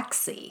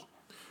sexy.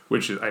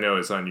 Which I know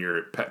is on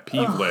your pet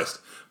peeve list.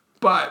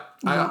 But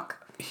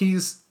he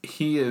is very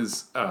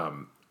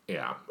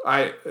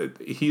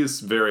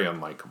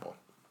unlikable.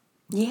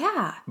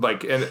 Yeah.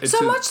 And it's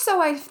so much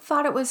so I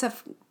thought it was a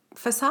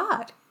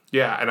facade.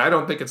 Yeah, and I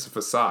don't think it's a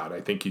facade.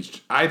 I think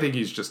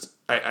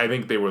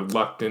they were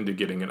lucked into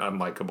getting an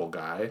unlikable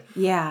guy.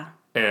 Yeah.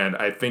 And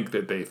I think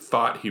that they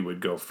thought he would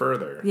go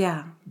further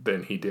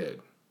than he did.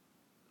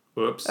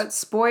 Oops.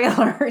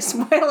 Spoiler.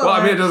 Well,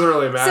 I mean, it doesn't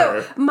really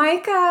matter. So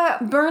Micah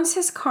burns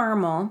his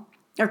caramel,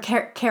 or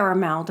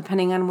caramel,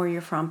 depending on where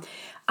you're from.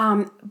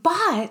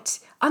 But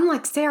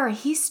unlike Sarah,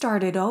 he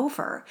started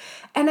over.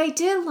 And I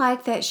did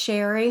like that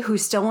Sherry,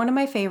 who's still one of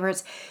my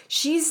favorites,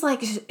 she's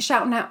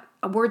shouting out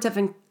words of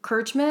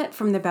encouragement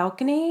from the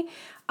balcony.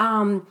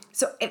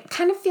 So it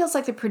kind of feels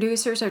like the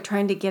producers are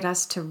trying to get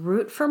us to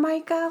root for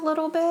Micah a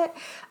little bit.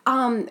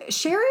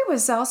 Sherry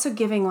was also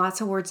giving lots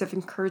of words of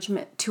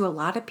encouragement to a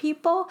lot of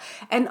people.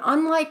 And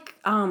unlike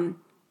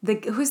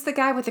who's the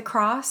guy with the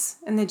cross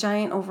and the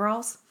giant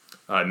overalls?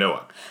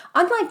 Noah.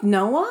 Unlike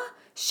Noah,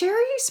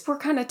 Sherry's were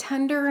kind of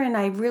tender and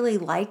I really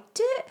liked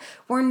it.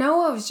 Where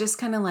Noah was just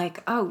kind of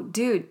like, oh,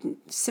 dude,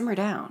 simmer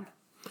down.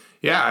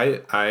 Yeah,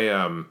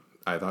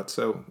 I thought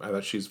so. I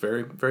thought she's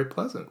very, very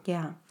pleasant.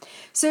 Yeah.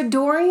 So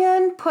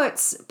Dorian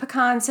puts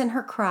pecans in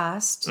her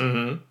crust.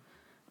 Mm-hmm.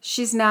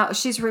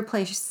 She's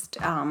replaced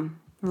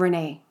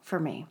Renee for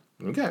me.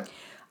 Okay.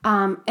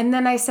 And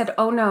then I said,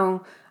 oh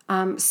no,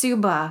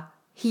 Suba,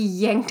 he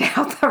yanked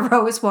out the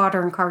rose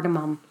water and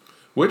cardamom.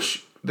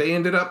 Which they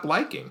ended up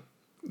liking.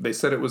 They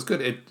said it was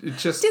good. It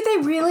just... Did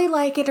they really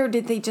like it, or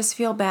did they just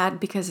feel bad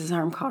because his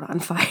arm caught on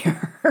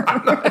fire?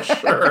 I'm not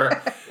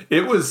sure.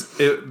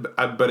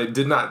 But it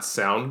did not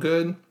sound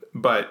good.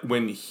 But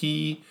when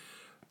he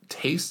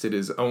tasted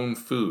his own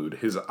food,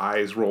 his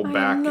eyes rolled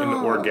back in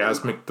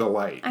orgasmic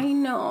delight. I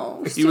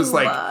know. He was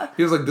like,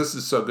 this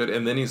is so good.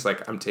 And then he's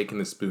like, I'm taking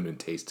the spoon and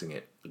tasting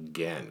it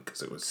again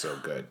because it was so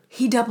good.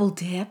 He double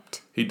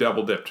dipped? He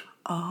double dipped.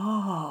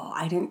 Oh,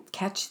 I didn't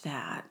catch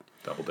that.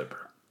 Double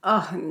dipper.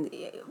 Oh,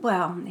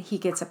 well, he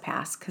gets a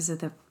pass because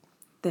of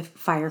the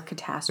fire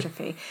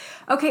catastrophe.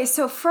 Okay,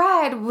 so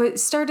Fred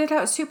started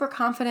out super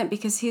confident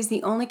because he's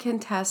the only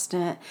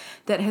contestant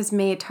that has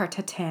made tarte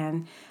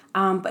tatin,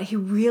 but he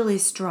really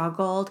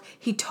struggled.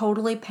 He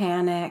totally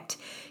panicked.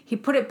 He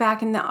put it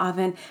back in the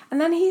oven, and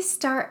then he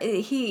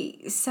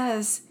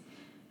says,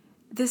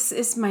 "This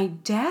is my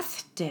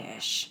death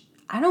dish."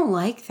 I don't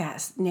like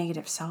that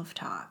negative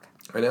self-talk.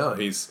 I know,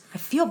 I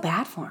feel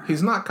bad for him.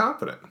 He's not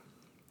confident.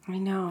 I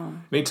know.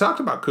 And he talked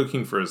about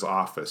cooking for his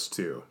office,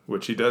 too,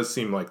 which he does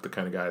seem like the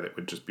kind of guy that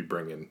would just be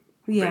bringing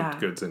baked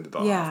goods into the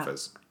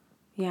office.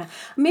 Yeah.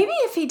 Maybe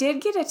if he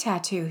did get a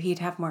tattoo, he'd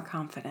have more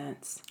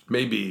confidence.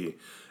 Maybe.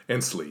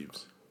 And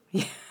sleeves.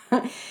 Yeah.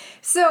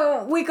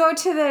 So we go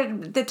to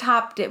the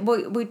top.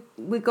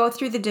 We go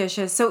through the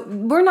dishes. So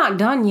we're not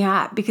done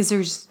yet because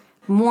there's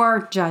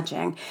more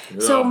judging.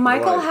 So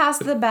Michael has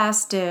the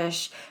best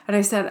dish. And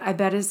I said, I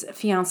bet his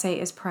fiance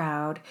is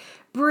proud.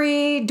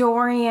 Bree,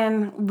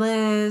 Dorian,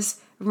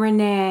 Liz,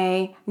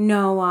 Renee,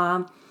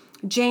 Noah,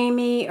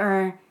 Jamie,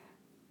 or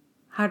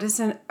how does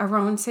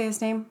Aaron say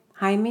his name?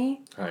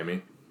 Jaime?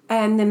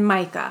 And then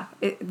Micah.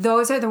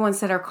 Those are the ones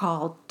that are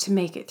called to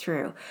make it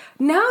through.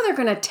 Now they're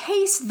going to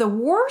taste the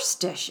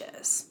worst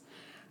dishes.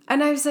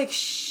 And I was like,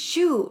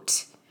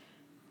 shoot.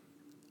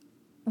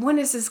 When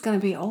is this going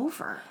to be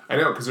over? I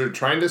know, because they're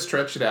trying to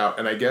stretch it out.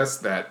 And I guess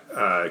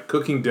that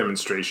cooking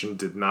demonstration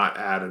did not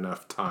add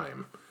enough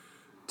time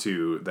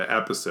to the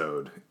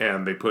episode,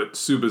 and they put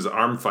Suba's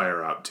arm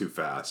fire out too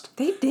fast.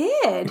 They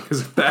did.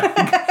 Because if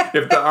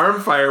the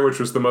arm fire, which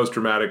was the most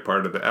dramatic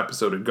part of the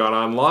episode, had gone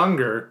on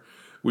longer,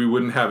 we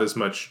wouldn't have as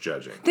much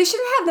judging. They should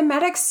have had the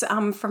medics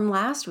from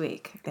last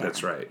week there.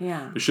 That's right.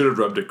 Yeah. They should have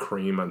rubbed a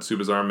cream on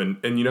Suba's arm,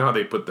 and you know how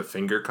they put the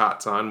finger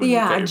cots on when you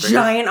cut your finger?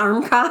 Giant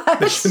arm cot.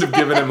 They should have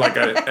given him like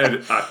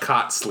a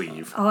cot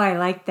sleeve. Oh, I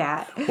like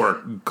that.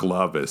 Or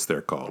glove, as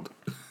they're called.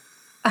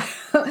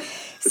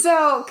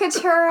 So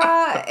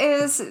Keturah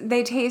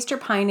they taste her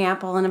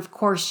pineapple, and of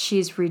course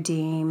she's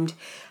redeemed.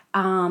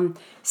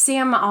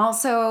 Sam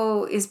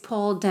also is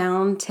pulled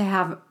down to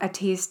have a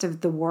taste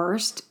of the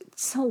worst.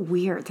 It's so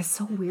weird. That's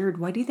so weird.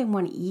 Why do they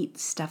want to eat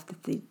stuff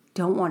that they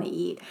don't want to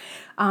eat?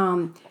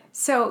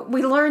 So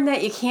we learned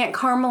that you can't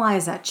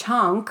caramelize a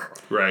chunk.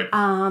 Right.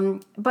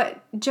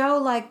 But Joe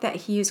liked that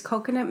he used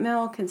coconut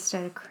milk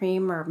instead of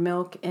cream or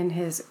milk in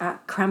his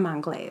creme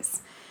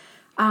anglaise.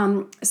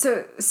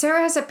 So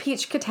Sarah has a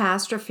peach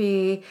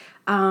catastrophe,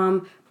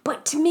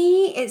 but to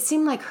me, it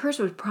seemed like hers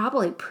was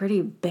probably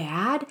pretty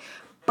bad,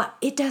 but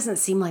it doesn't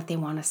seem like they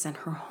want to send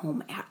her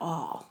home at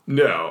all.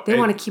 No. They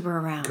want to keep her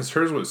around. Because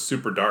hers was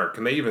super dark,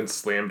 and they even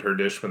slammed her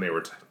dish when they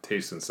were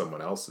tasting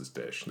someone else's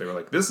dish. They were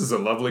like, this is a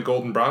lovely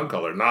golden brown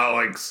color, not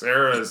like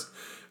Sarah's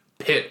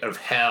pit of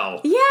hell.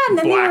 Yeah, and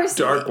then black,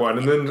 dark one.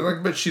 And then they're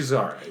like, but she's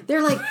all right.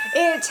 They're like,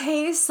 it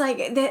tastes like,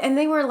 and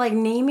they were like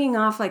naming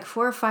off like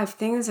 4 or 5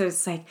 things.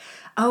 It's like,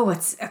 oh,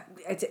 it's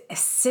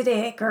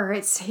acidic, or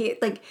it's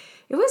like,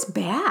 it was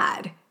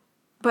bad.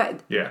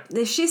 But yeah,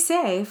 she's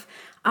safe.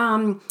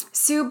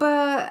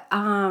 Suba,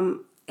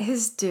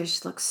 his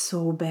dish looks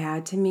so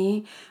bad to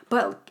me.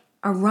 But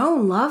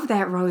Aaron loved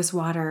that rose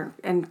water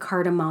and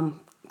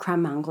cardamom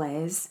creme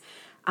anglaise.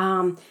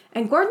 And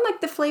Gordon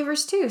liked the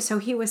flavors too, so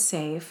he was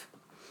safe.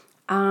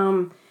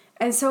 And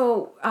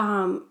so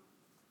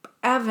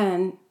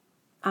Evan,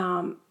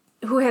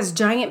 who has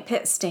giant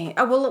pit stain.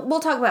 Oh, we'll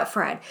talk about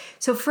Fred.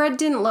 So Fred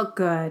didn't look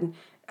good.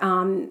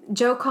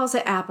 Joe calls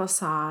it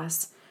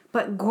applesauce.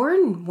 But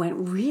Gordon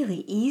went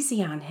really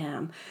easy on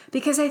him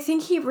because I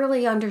think he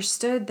really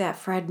understood that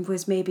Fred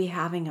was maybe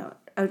having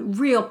a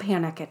real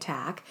panic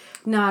attack,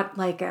 not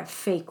like a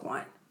fake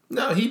one.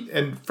 No,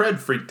 and Fred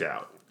freaked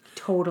out.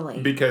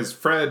 Totally. Because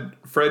Fred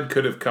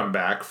could have come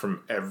back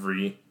from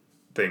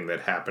everything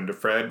that happened to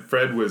Fred.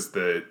 Fred was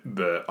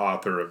the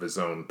author of his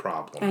own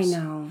problems. I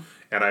know.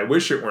 And I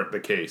wish it weren't the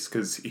case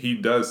because he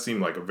does seem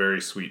like a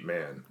very sweet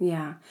man.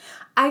 Yeah.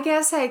 I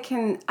guess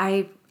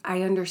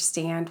I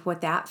understand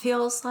what that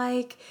feels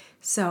like,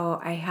 so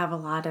I have a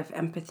lot of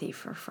empathy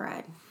for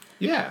Fred.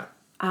 Yeah.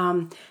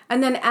 And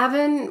then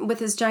Evan with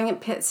his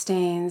giant pit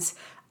stains.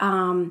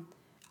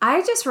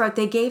 I just wrote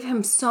they gave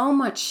him so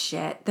much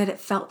shit that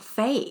it felt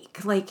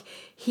fake. Like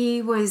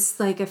he was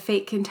like a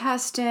fake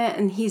contestant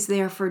and he's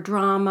there for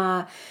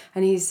drama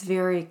and he's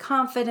very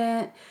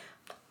confident.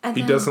 And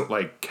he doesn't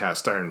like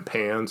cast iron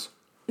pans.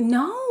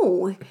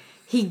 No.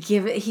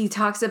 He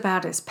talks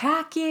about his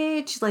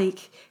package.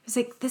 Like he's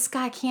like, this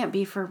guy can't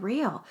be for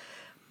real.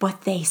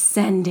 But they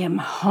send him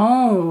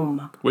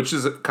home. Which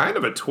is kind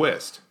of a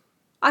twist.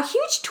 A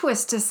huge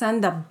twist to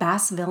send the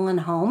best villain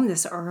home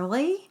this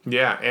early.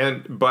 Yeah,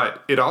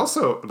 but it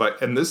also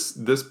and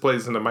this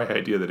plays into my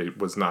idea that it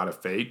was not a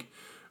fake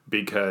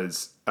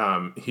because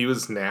he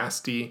was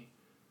nasty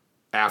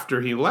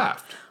after he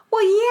left.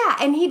 Well, yeah,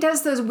 and he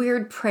does those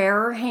weird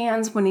prayer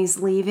hands when he's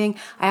leaving.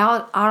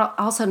 I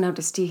also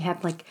noticed he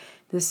had like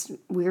this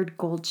weird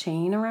gold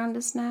chain around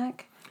his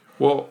neck.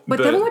 Well, but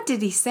then what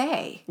did he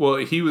say? Well,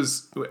 he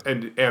was,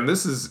 and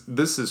this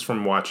is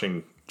from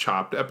watching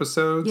Chopped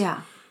episodes.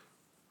 Yeah.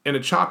 In a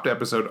Chopped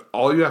episode,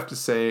 all you have to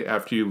say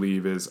after you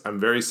leave is, I'm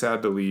very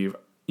sad to leave.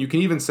 You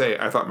can even say,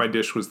 I thought my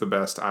dish was the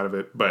best out of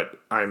it, but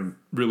I'm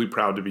really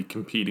proud to be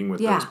competing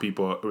with those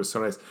people. It was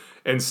so nice.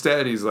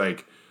 Instead, he's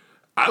like,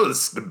 I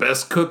was the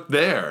best cook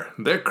there.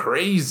 They're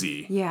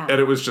crazy. Yeah. And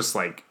it was just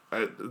like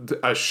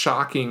a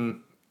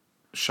shocking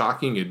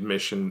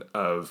admission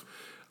of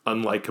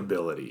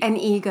unlikability. An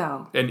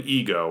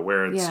ego,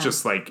 where it's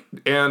just like,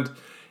 and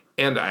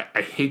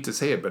I hate to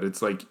say it, but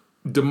it's like,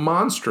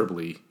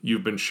 demonstrably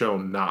you've been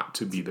shown not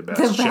to be the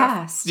best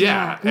chef.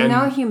 Yeah.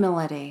 No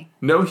humility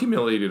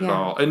at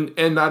all,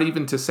 and not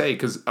even to say,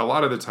 because a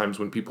lot of the times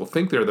when people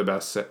think they're the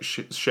best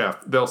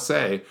chef, they'll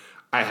say,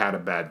 I had a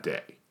bad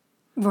day,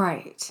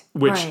 right?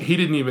 Which he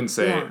didn't even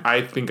say,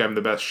 I think I'm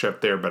the best chef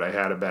there, but I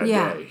had a bad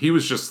day. He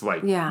was just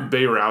like,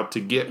 they were out to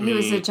get me. He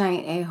was a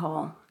giant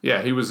a-hole.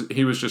 Yeah, he was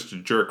just a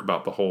jerk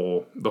about the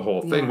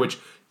whole thing, which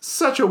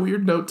such a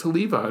weird note to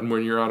leave on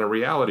when you're on a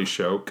reality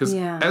show, because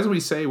as we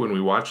say when we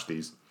watch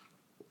these,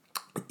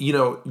 you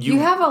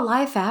have a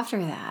life after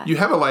that. You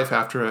have a life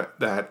after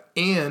that,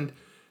 and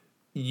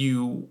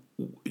you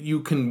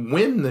can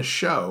win the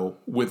show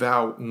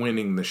without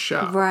winning the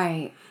show.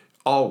 Right.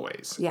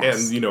 Always.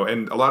 Yes. And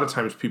and a lot of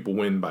times people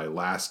win by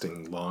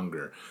lasting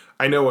longer.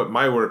 I know at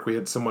my work we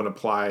had someone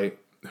apply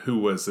who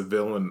was a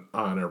villain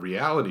on a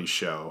reality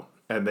show,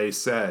 and they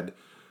said,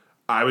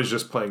 I was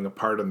just playing a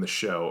part in the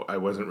show. I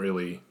wasn't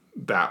really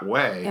that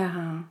way.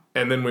 Uh-huh.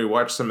 And then we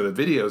watched some of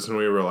the videos and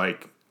we were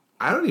like,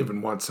 I don't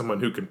even want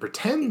someone who can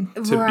pretend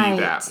to be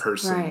that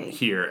person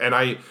here.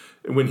 And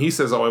when he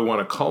says, oh, I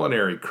want a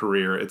culinary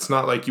career, it's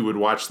not like you would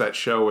watch that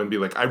show and be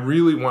like, I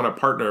really want to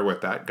partner with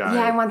that guy.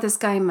 Yeah, I want this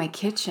guy in my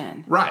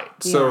kitchen. Right.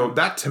 Yeah. So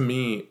that to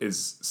me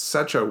is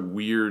such a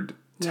weird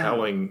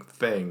telling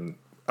thing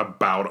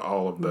about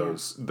all of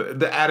those.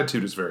 The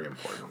attitude is very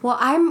important. Well,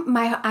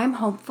 I'm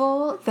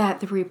hopeful that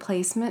the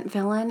replacement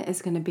villain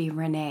is going to be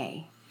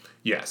Renee.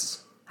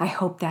 Yes. I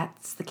hope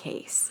that's the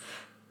case,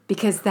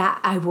 because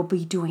I will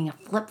be doing a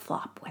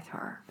flip-flop with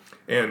her.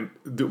 And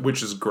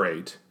which is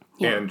great.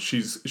 Yeah. And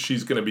she's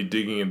going to be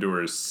digging into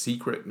her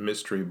secret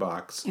mystery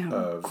box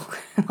of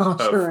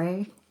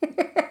lingerie.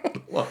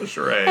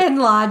 Lingerie. And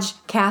Lodge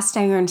cast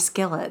iron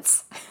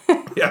skillets.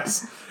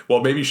 Yes. Well,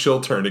 maybe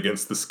she'll turn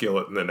against the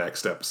skillet in the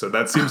next episode.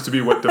 That seems to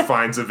be what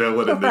defines a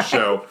villain in the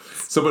show.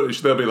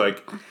 They'll be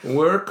like,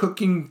 we're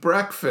cooking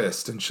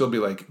breakfast. And she'll be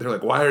like, they're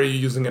like, why are you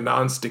using a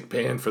nonstick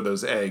pan for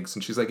those eggs?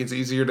 And she's like, it's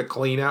easier to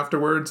clean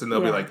afterwards. And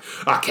they'll be like,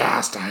 a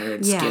cast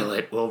iron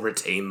skillet will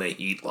retain the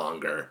heat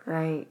longer.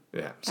 Right.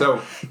 Yeah. So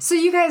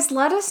you guys,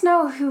 let us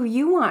know who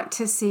you want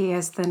to see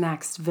as the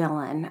next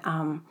villain.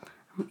 I'm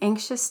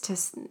anxious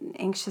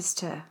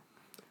to.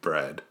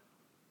 Fred.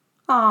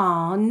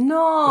 Oh,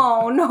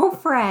 no,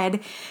 Fred.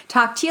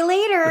 Talk to you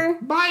later.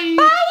 Bye.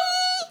 Bye.